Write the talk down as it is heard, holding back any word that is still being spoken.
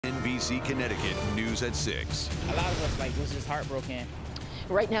NBC Connecticut News at 6. A lot of us was just heartbroken.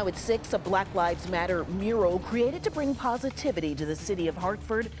 Right now at 6, a Black Lives Matter mural created to bring positivity to the city of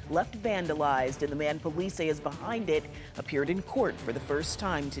Hartford left vandalized, and the man police say is behind it appeared in court for the first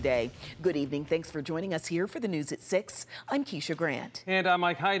time today. Good evening. Thanks for joining us here for the News at 6. I'm Keisha Grant. And I'm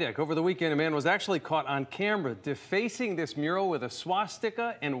Mike Heideck. Over the weekend, a man was actually caught on camera defacing this mural with a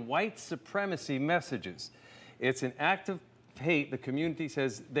swastika and white supremacy messages. It's an act of hate the community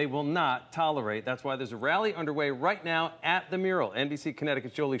says they will not tolerate. That's why there's a rally underway right now at the mural. NBC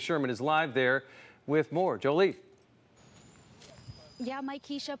Connecticut's Jolie Sherman is live there with more. Jolie. Yeah, Mike,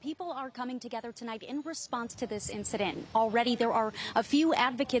 Keisha, people are coming together tonight in response to this incident. Already there are a few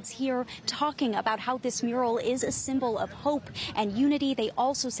advocates here talking about how this mural is a symbol of hope and unity. They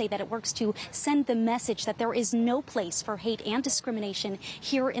also say that it works to send the message that there is no place for hate and discrimination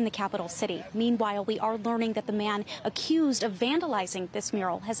here in the capital city. Meanwhile, we are learning that the man accused of vandalizing this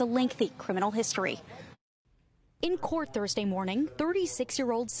mural has a lengthy criminal history. In court Thursday morning,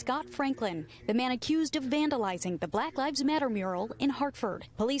 36-year-old Scott Franklin, the man accused of vandalizing the Black Lives Matter mural in Hartford.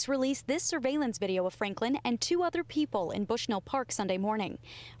 Police released this surveillance video of Franklin and two other people in Bushnell Park Sunday morning.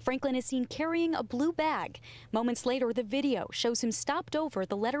 Franklin is seen carrying a blue bag. Moments later, the video shows him stopped over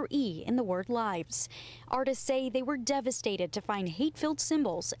the letter E in the word lives. Artists say they were devastated to find hate-filled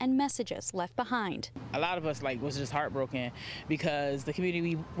symbols and messages left behind. A lot of us was just heartbroken because the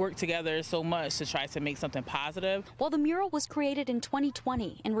community, we worked together so much to try to make something positive. While the mural was created in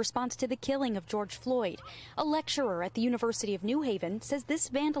 2020 in response to the killing of George Floyd, a lecturer at the University of New Haven says this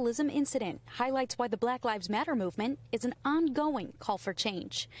vandalism incident highlights why the Black Lives Matter movement is an ongoing call for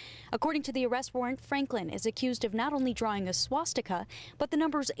change. According to the arrest warrant, Franklin is accused of not only drawing a swastika, but the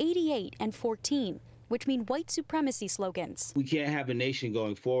numbers 88 and 14, which mean white supremacy slogans. We can't have a nation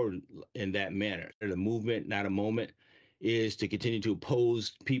going forward in that manner. The movement, not a moment, is to continue to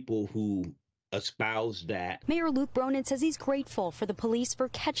oppose people who espouse that. Mayor Luke Bronin says he's grateful for the police for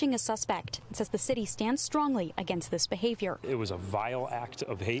catching a suspect and says the city stands strongly against this behavior. It was a vile act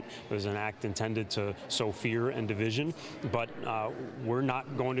of hate. It was an act intended to sow fear and division, but we're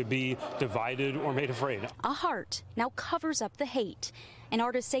not going to be divided or made afraid. A heart now covers up the hate, and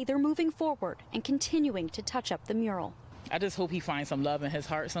artists say they're moving forward and continuing to touch up the mural. I just hope he finds some love in his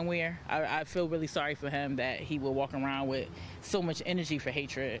heart somewhere. I feel really sorry for him that he will walk around with so much energy for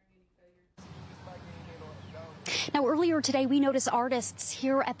hatred. Now, earlier today, we noticed artists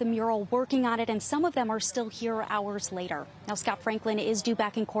here at the mural working on it, and some of them are still here hours later. Now, Scott Franklin is due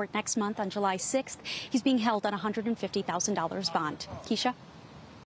back in court next month on July 6th. He's being held on a $150,000 bond. Keisha?